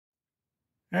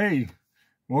Hey,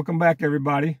 welcome back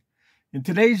everybody. In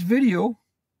today's video,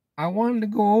 I wanted to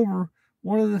go over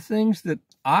one of the things that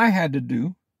I had to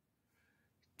do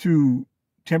to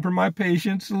temper my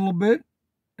patience a little bit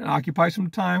and occupy some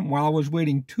time while I was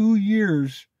waiting 2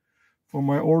 years for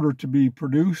my order to be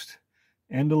produced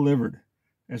and delivered.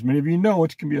 As many of you know,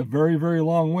 it can be a very, very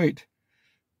long wait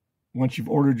once you've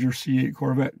ordered your C8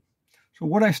 Corvette. So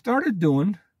what I started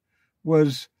doing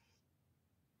was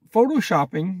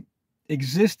photoshopping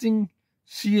existing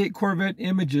C8 Corvette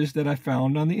images that I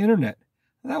found on the internet.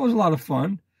 That was a lot of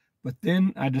fun, but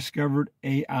then I discovered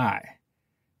AI,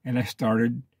 and I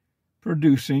started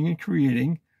producing and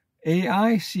creating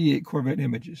AI C8 Corvette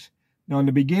images. Now, in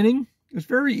the beginning, it was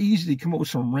very easy to come up with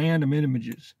some random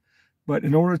images, but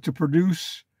in order to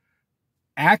produce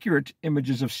accurate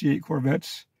images of C8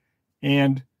 Corvettes,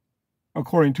 and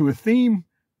according to a theme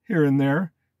here and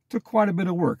there, it took quite a bit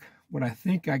of work. But I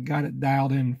think I got it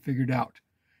dialed in and figured out.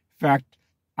 In fact,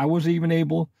 I was even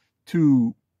able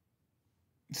to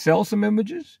sell some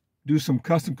images, do some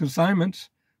custom consignments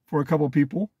for a couple of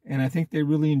people, and I think they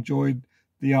really enjoyed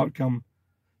the outcome.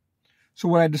 So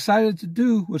what I decided to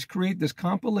do was create this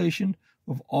compilation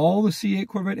of all the C8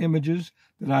 Corvette images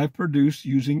that I've produced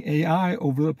using AI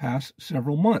over the past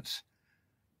several months.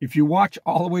 If you watch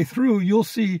all the way through, you'll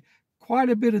see quite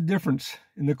a bit of difference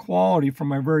in the quality from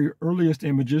my very earliest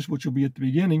images, which will be at the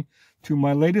beginning, to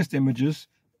my latest images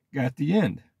at the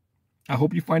end. I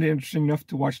hope you find it interesting enough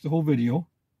to watch the whole video.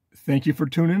 Thank you for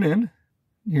tuning in.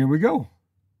 Here we go.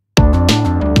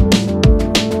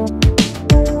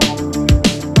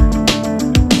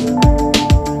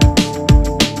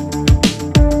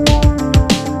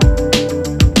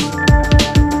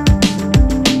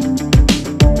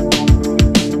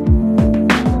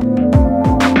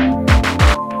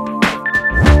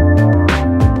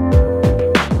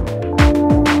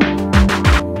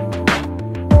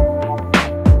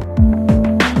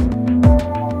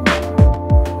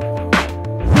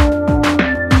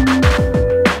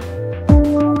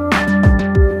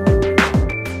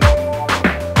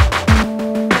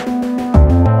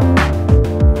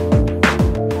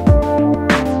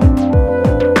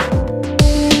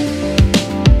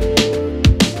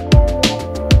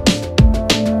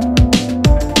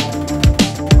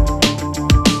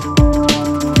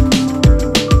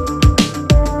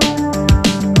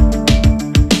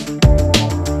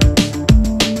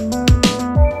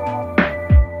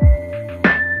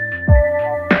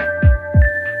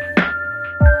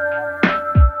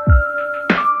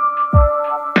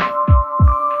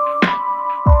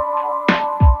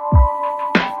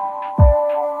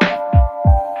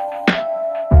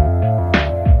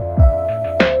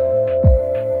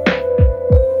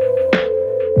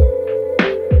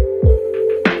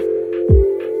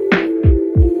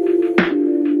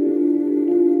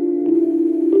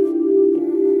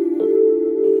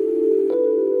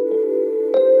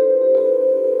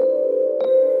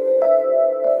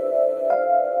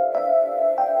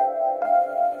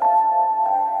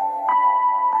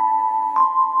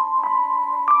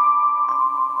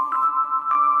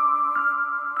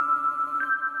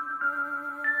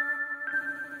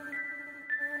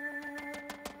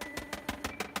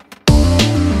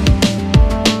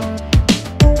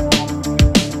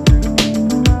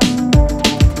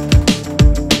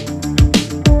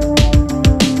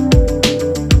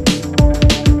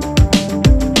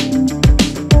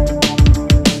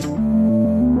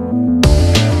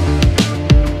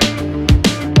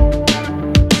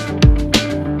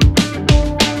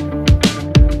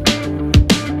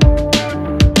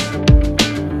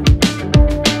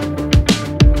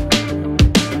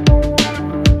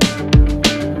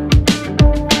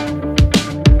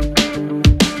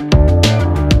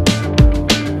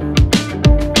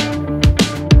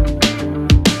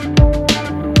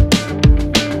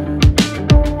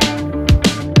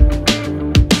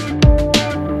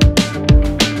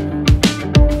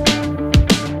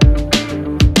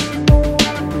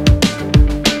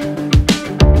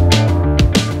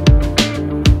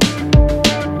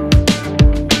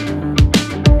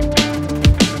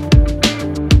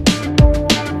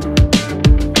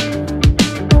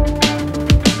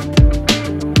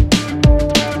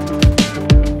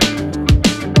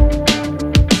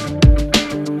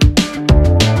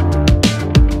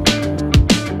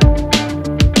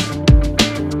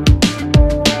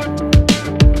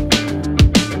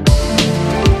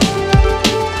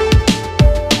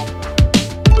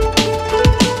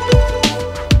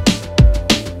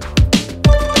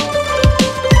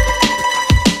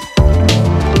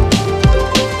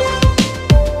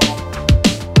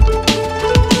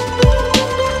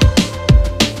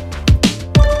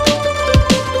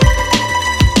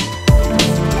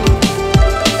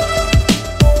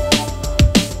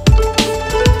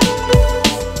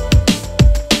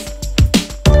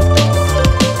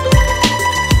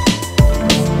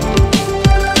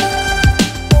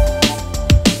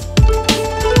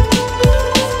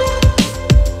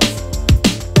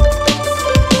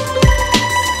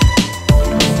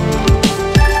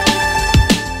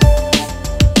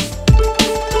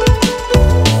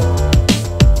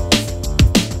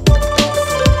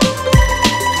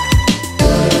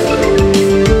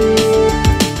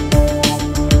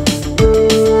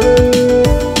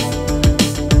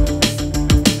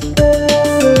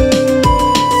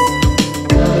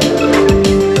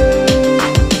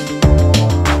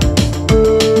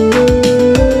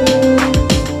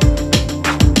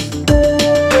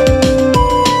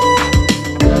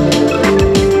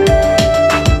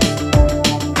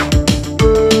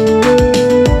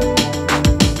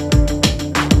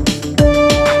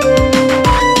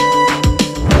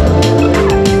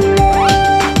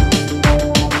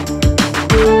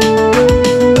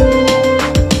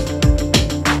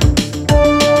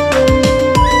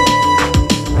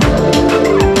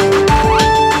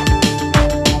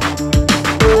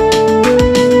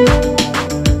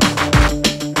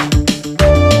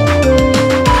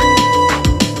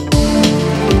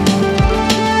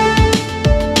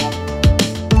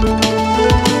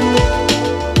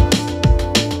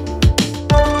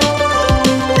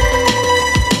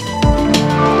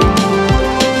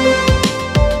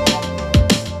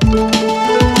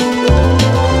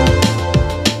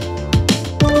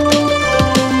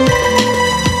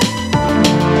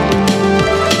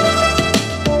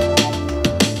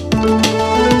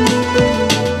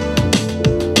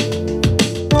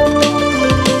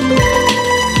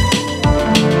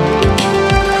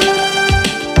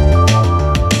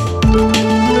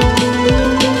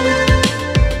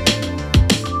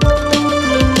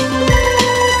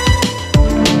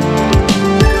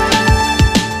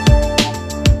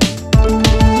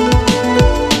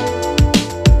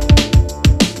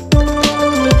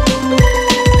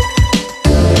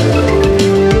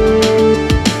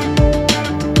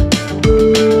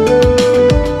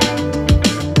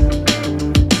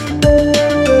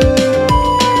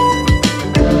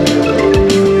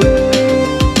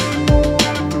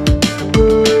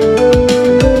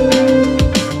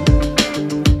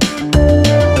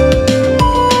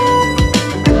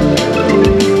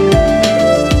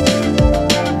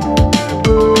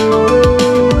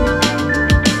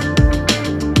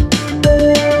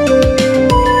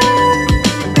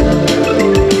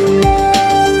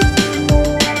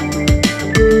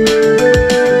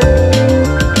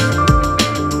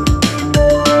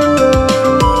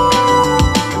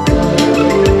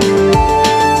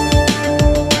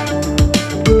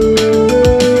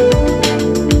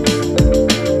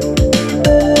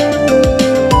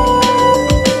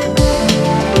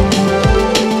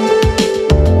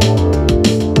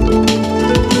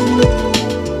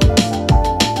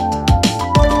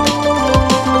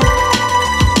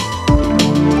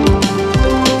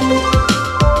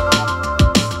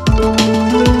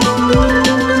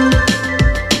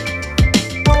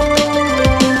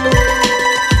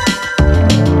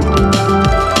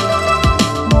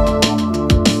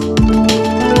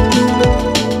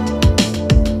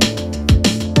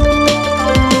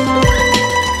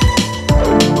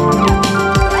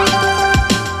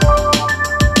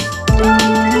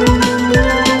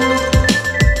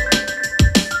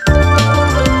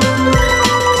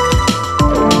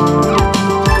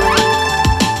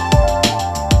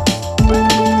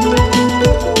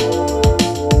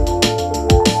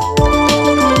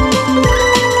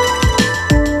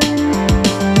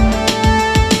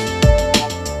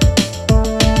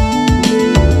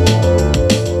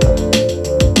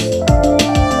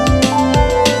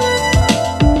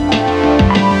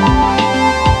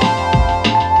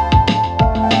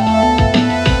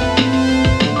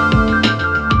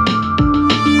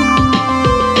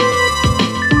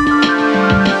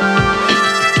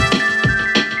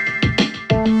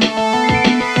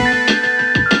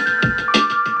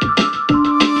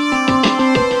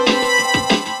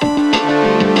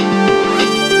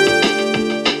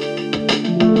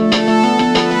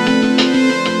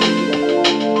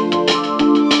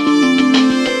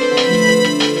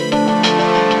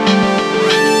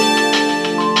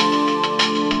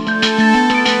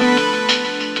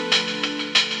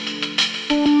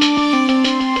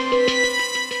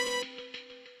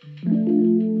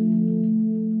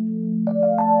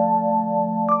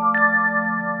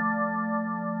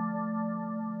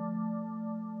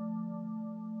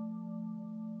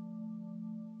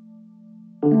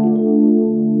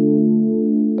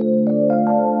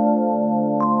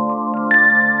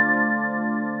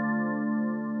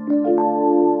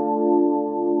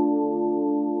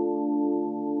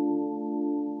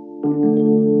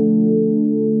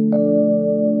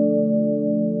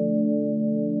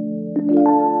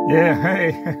 Yeah,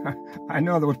 hey, I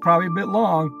know that was probably a bit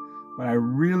long, but I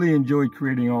really enjoyed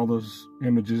creating all those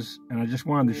images, and I just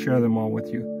wanted to share them all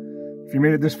with you. If you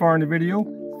made it this far in the video,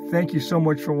 thank you so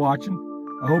much for watching.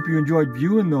 I hope you enjoyed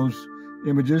viewing those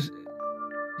images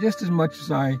just as much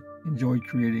as I enjoyed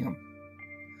creating them.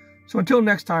 So until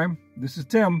next time, this is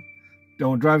Tim.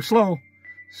 Don't drive slow.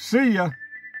 See ya.